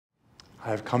I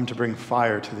have come to bring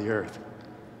fire to the earth.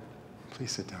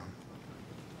 Please sit down.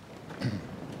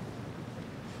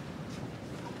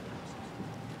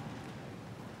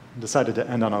 I decided to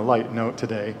end on a light note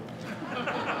today.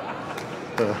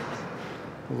 The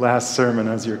last sermon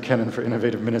as your canon for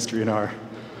innovative ministry, and our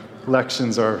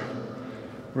lections are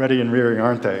ready and rearing,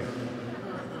 aren't they?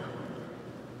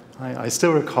 I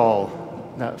still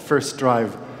recall that first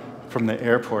drive from the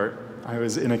airport. I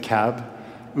was in a cab.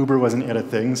 Uber wasn't yet a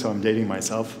thing, so I'm dating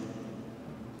myself.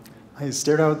 I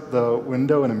stared out the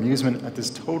window in amusement at this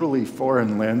totally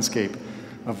foreign landscape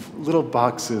of little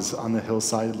boxes on the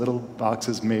hillside, little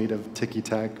boxes made of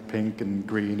ticky-tack, pink and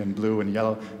green and blue and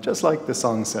yellow, just like the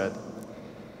song said.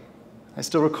 I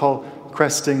still recall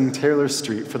cresting Taylor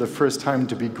Street for the first time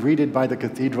to be greeted by the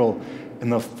cathedral in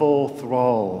the full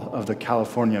thrall of the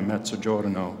California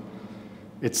Mezzogiorno,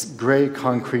 its gray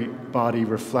concrete body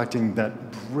reflecting that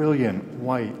brilliant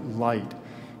white light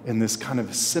in this kind of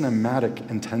cinematic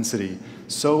intensity,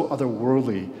 so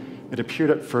otherworldly, it appeared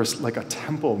at first like a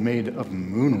temple made of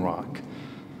moon rock,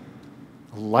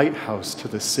 a lighthouse to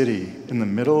the city in the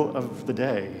middle of the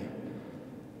day,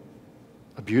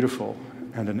 a beautiful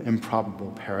and an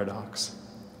improbable paradox.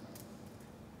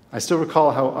 I still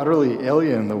recall how utterly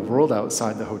alien the world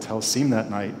outside the hotel seemed that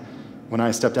night when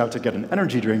I stepped out to get an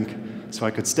energy drink so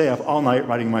I could stay up all night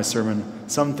writing my sermon,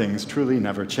 "Some Things Truly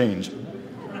Never Change."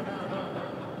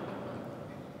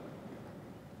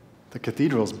 The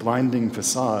cathedral's blinding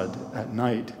facade at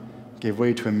night gave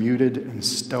way to a muted and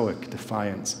stoic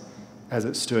defiance as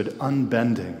it stood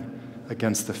unbending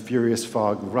against the furious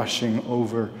fog rushing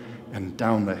over and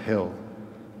down the hill.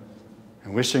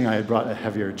 And wishing I had brought a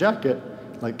heavier jacket,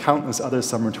 like countless other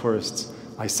summer tourists,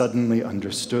 I suddenly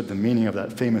understood the meaning of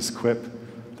that famous quip,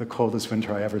 "The coldest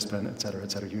winter I ever spent," et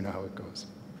cetera, you know how it goes.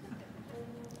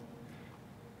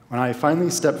 When I finally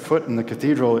stepped foot in the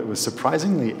cathedral, it was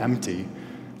surprisingly empty,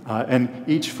 and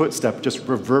each footstep just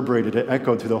reverberated, it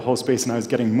echoed through the whole space, and I was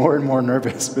getting more and more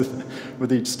nervous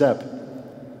with each step.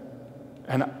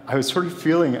 And I was sort of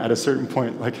feeling at a certain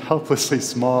point like helplessly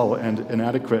small and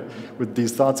inadequate with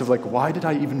these thoughts of like, why did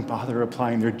I even bother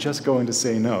applying? They're just going to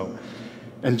say no.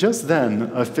 And just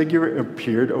then, a figure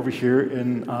appeared over here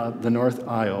in the north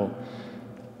aisle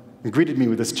and greeted me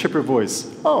with this chipper voice.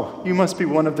 "Oh, you must be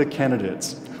one of the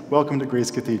candidates. Welcome to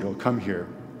Grace Cathedral, come here."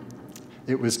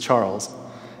 It was Charles,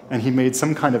 and he made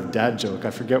some kind of dad joke.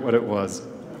 I forget what it was,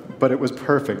 but it was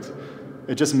perfect.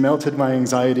 It just melted my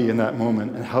anxiety in that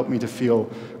moment and helped me to feel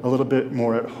a little bit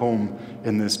more at home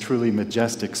in this truly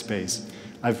majestic space.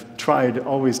 I've tried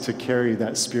always to carry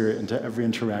that spirit into every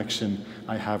interaction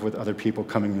I have with other people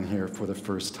coming in here for the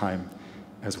first time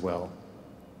as well.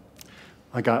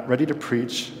 I got ready to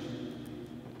preach,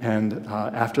 and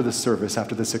after the service,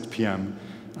 after the 6 p.m.,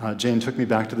 Jane took me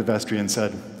back to the vestry and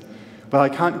said, "Well, I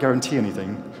can't guarantee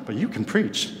anything, but you can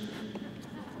preach."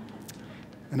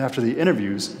 And after the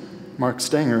interviews, Mark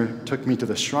Stanger took me to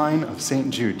the shrine of St.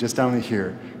 Jude, just down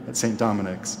here at St.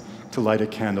 Dominic's, to light a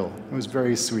candle. It was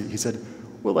very sweet. He said,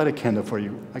 "We'll light a candle for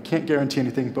you. I can't guarantee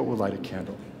anything, but we'll light a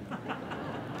candle."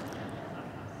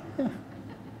 Yeah.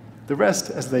 The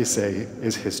rest, as they say,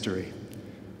 is history.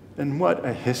 And what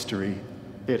a history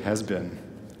it has been.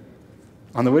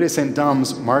 On the way to St.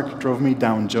 Dom's, Mark drove me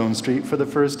down Jones Street for the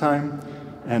first time,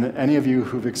 and any of you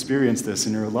who've experienced this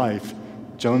in your life,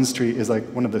 Jones Street is like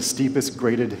one of the steepest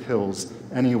graded hills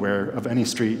anywhere of any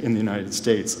street in the United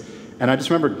States. And I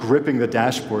just remember gripping the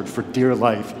dashboard for dear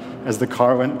life as the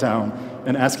car went down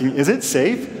and asking, "Is it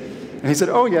safe?" And he said,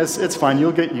 "Oh yes, it's fine,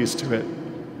 you'll get used to it."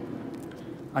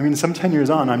 I mean, some 10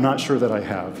 years on, I'm not sure that I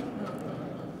have.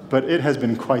 But it has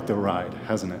been quite the ride,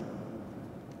 hasn't it?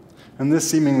 And this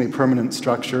seemingly permanent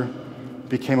structure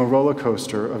became a roller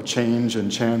coaster of change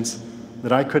and chance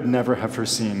that I could never have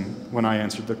foreseen when I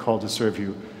answered the call to serve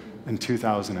you in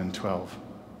 2012.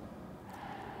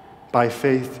 By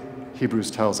faith, Hebrews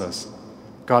tells us,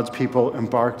 God's people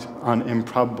embarked on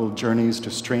improbable journeys to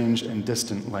strange and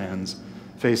distant lands,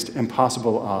 faced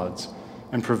impossible odds,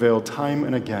 and prevailed time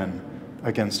and again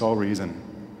against all reason.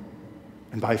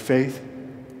 And by faith,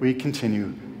 we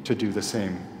continue to do the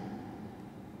same.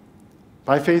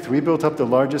 By faith, we built up the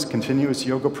largest continuous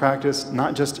yoga practice,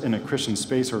 not just in a Christian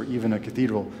space or even a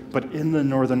cathedral, but in the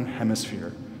Northern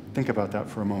Hemisphere. Think about that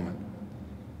for a moment.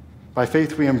 By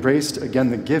faith, we embraced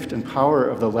again the gift and power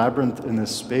of the labyrinth in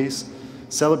this space,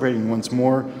 celebrating once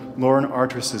more Lauren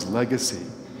Artrus's legacy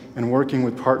and working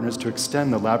with partners to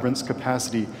extend the labyrinth's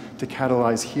capacity to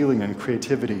catalyze healing and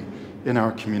creativity in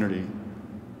our community.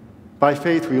 By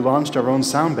faith, we launched our own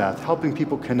sound bath, helping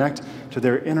people connect to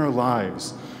their inner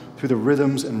lives through the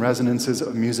rhythms and resonances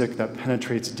of music that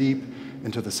penetrates deep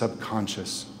into the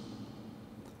subconscious.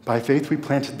 By faith, we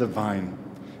planted the vine,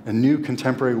 a new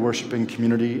contemporary worshiping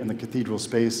community in the cathedral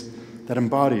space that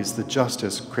embodies the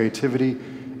justice, creativity,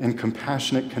 and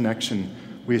compassionate connection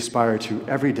we aspire to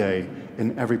every day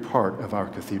in every part of our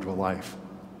cathedral life.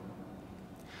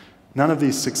 None of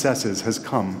these successes has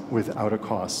come without a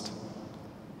cost.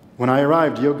 When I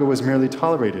arrived, yoga was merely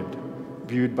tolerated,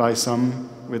 viewed by some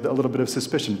with a little bit of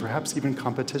suspicion, perhaps even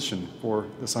competition for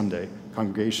the Sunday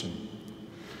congregation.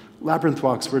 Labyrinth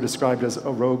walks were described as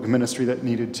a rogue ministry that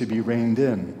needed to be reined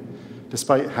in,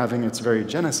 despite having its very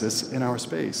genesis in our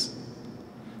space.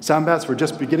 Sound baths were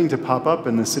just beginning to pop up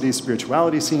in the city's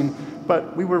spirituality scene,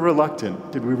 but we were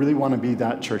reluctant. Did we really want to be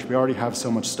that church? We already have so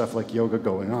much stuff like yoga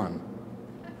going on.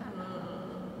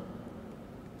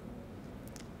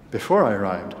 Before I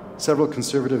arrived, several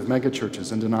conservative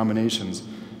megachurches and denominations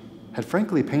had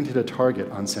frankly painted a target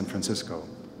on San Francisco.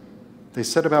 They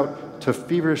set about to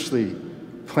feverishly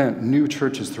plant new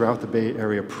churches throughout the Bay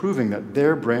Area, proving that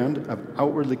their brand of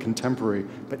outwardly contemporary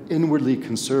but inwardly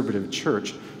conservative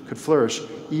church could flourish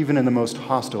even in the most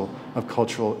hostile of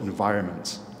cultural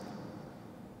environments.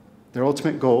 Their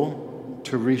ultimate goal,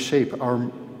 to reshape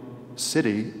our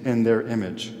city in their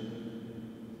image.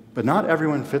 But not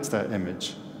everyone fits that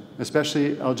image,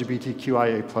 especially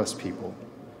LGBTQIA+ people.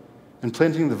 In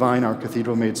planting the vine, our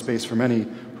cathedral made space for many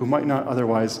who might not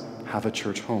otherwise have a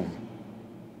church home.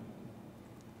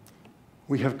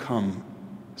 We have come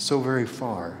so very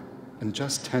far in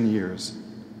just 10 years.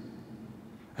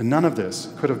 And none of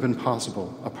this could have been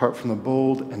possible apart from the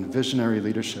bold and visionary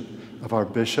leadership of our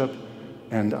bishop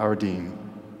and our dean.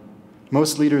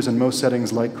 Most leaders in most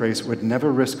settings like Grace would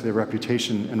never risk their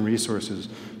reputation and resources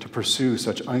to pursue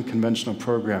such unconventional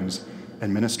programs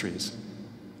and ministries.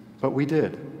 But we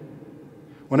did.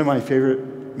 One of my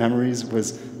favorite memories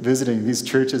was visiting these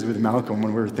churches with Malcolm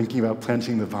when we were thinking about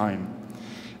planting the vine.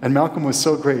 And Malcolm was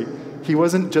so great. He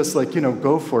wasn't just like,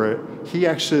 go for it. He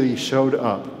actually showed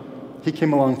up. He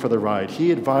came along for the ride.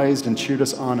 He advised and cheered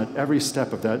us on at every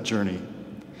step of that journey.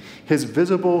 His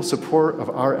visible support of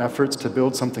our efforts to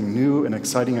build something new and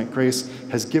exciting at Grace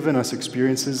has given us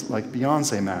experiences like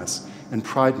Beyonce Mass and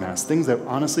Pride Mass, things that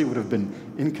honestly would have been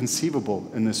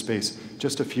inconceivable in this space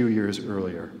just a few years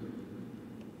earlier.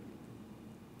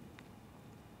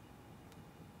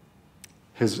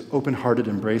 His open-hearted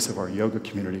embrace of our yoga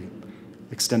community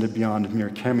extended beyond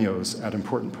mere cameos at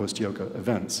important post-yoga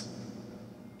events.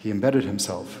 He embedded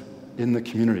himself in the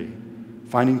community,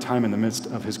 finding time in the midst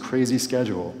of his crazy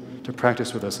schedule to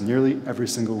practice with us nearly every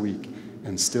single week,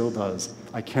 and still does.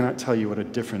 I cannot tell you what a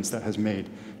difference that has made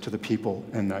to the people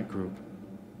in that group.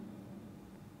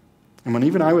 And when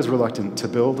even I was reluctant to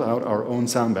build out our own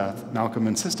sound bath, Malcolm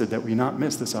insisted that we not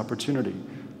miss this opportunity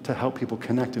to help people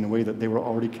connect in a way that they were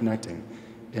already connecting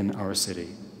in our city.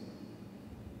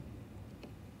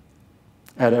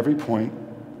 At every point,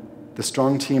 the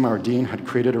strong team our dean had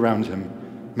created around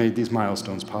him made these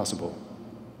milestones possible.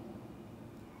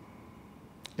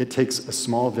 It takes a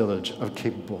small village of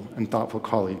capable and thoughtful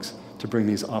colleagues to bring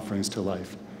these offerings to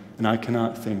life, and I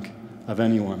cannot think of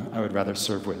anyone I would rather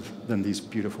serve with than these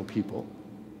beautiful people.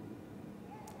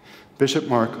 Bishop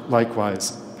Mark,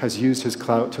 likewise, has used his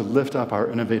clout to lift up our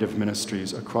innovative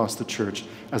ministries across the church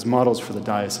as models for the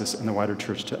diocese and the wider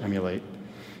church to emulate.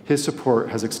 His support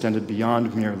has extended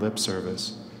beyond mere lip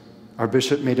service. Our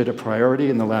bishop made it a priority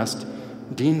in the last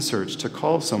dean search to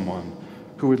call someone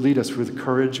who would lead us with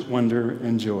courage, wonder,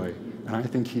 and joy, and I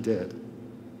think he did.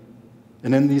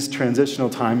 And in these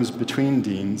transitional times between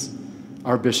deans,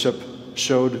 our bishop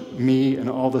showed me and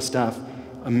all the staff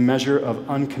a measure of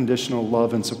unconditional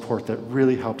love and support that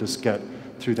really helped us get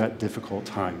through that difficult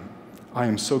time. I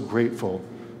am so grateful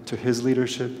to his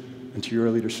leadership and to your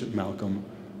leadership, Malcolm.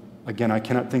 Again, I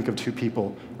cannot think of two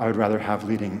people I would rather have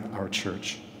leading our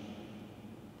church.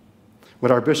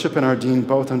 What our bishop and our dean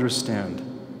both understand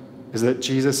is that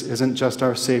Jesus isn't just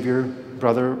our Savior,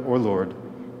 brother, or Lord.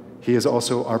 He is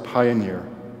also our pioneer,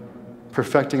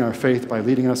 perfecting our faith by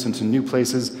leading us into new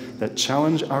places that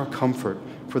challenge our comfort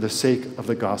for the sake of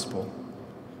the gospel.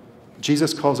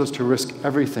 Jesus calls us to risk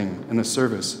everything in the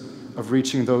service of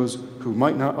reaching those who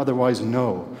might not otherwise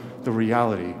know the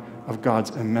reality of God's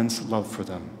immense love for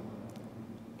them.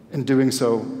 In doing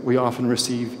so, we often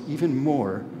receive even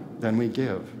more than we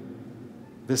give.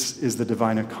 This is the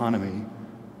divine economy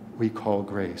we call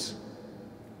grace.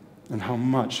 And how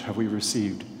much have we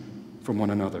received from one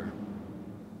another?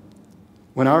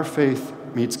 When our faith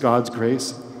meets God's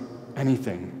grace,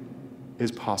 anything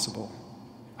is possible.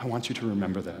 I want you to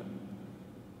remember that.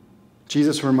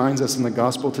 Jesus reminds us in the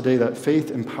gospel today that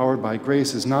faith empowered by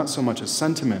grace is not so much a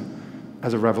sentiment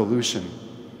as a revolution.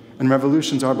 And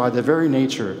revolutions are by their very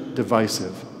nature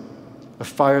divisive. a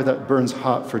fire that burns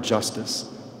hot for justice,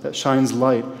 that shines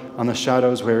light on the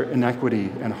shadows where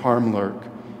inequity and harm lurk,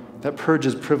 that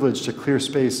purges privilege to clear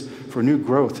space for new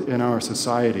growth in our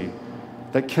society,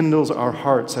 that kindles our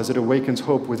hearts as it awakens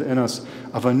hope within us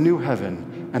of a new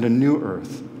heaven and a new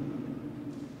earth.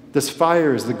 This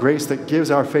fire is the grace that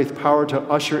gives our faith power to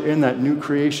usher in that new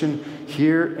creation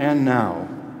here and now.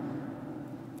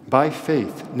 By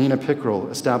faith, Nina Pickrell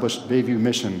established Bayview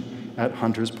Mission at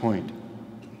Hunters Point.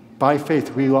 By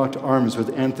faith, we locked arms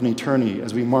with Anthony Turney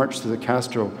as we marched to the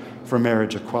Castro for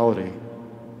marriage equality.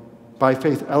 By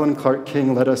faith, Ellen Clark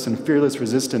King led us in fearless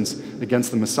resistance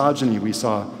against the misogyny we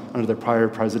saw under the prior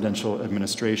presidential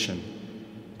administration.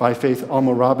 By faith,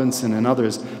 Alma Robinson and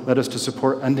others led us to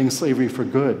support ending slavery for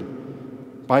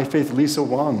good. By faith, Lisa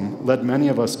Wong led many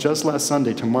of us just last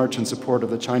Sunday to march in support of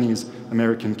the Chinese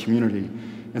American community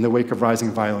in the wake of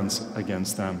rising violence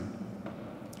against them.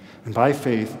 And by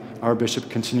faith, our bishop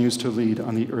continues to lead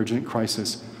on the urgent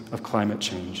crisis of climate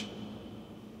change.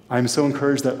 I am so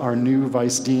encouraged that our new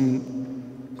Vice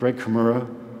Dean, Greg Kimura,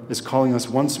 is calling us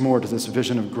once more to this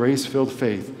vision of grace-filled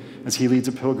faith as he leads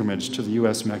a pilgrimage to the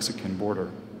U.S.-Mexican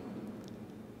border.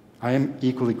 I am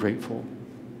equally grateful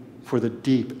for the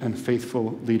deep and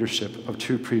faithful leadership of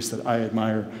two priests that I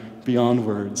admire beyond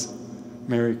words,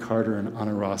 Mary Carter and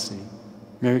Anna Rossi.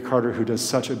 Mary Carter, who does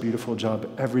such a beautiful job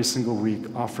every single week,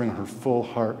 offering her full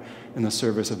heart in the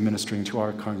service of ministering to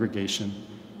our congregation.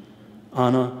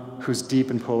 Anna, whose deep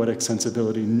and poetic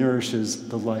sensibility nourishes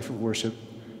the life of worship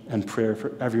and prayer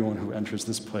for everyone who enters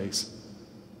this place.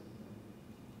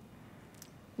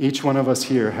 Each one of us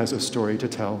here has a story to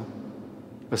tell,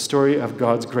 a story of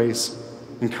God's grace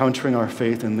encountering our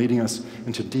faith and leading us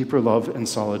into deeper love and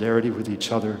solidarity with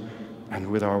each other and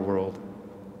with our world,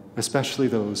 especially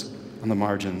those on the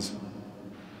margins.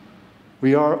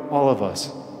 We are, all of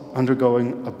us,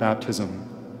 undergoing a baptism,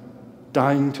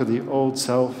 dying to the old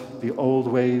self, the old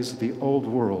ways, the old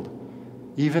world,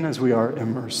 even as we are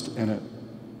immersed in it.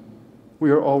 We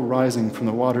are all rising from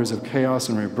the waters of chaos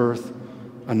and rebirth,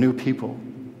 a new people,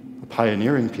 a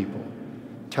pioneering people,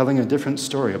 telling a different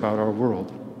story about our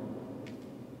world.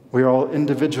 We are all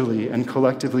individually and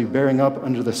collectively bearing up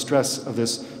under the stress of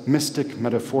this mystic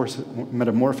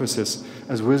metamorphosis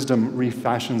as wisdom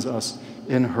refashions us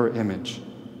in her image.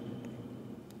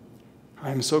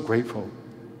 I am so grateful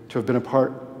to have been a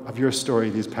part of your story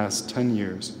these past 10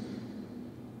 years,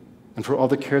 and for all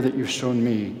the care that you've shown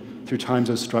me through times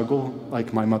of struggle,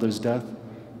 like my mother's death,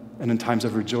 and in times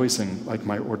of rejoicing, like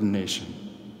my ordination.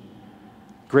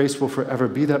 Grace will forever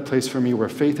be that place for me where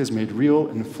faith is made real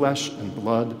in flesh and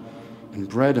blood, in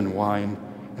bread and wine,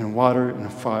 in water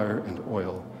and fire and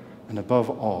oil, and above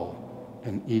all,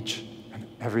 in each and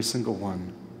every single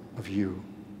one of you.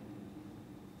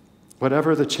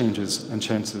 Whatever the changes and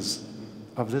chances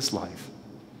of this life,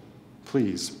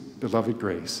 please, beloved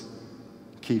Grace,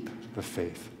 keep the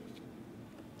faith.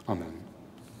 Amen.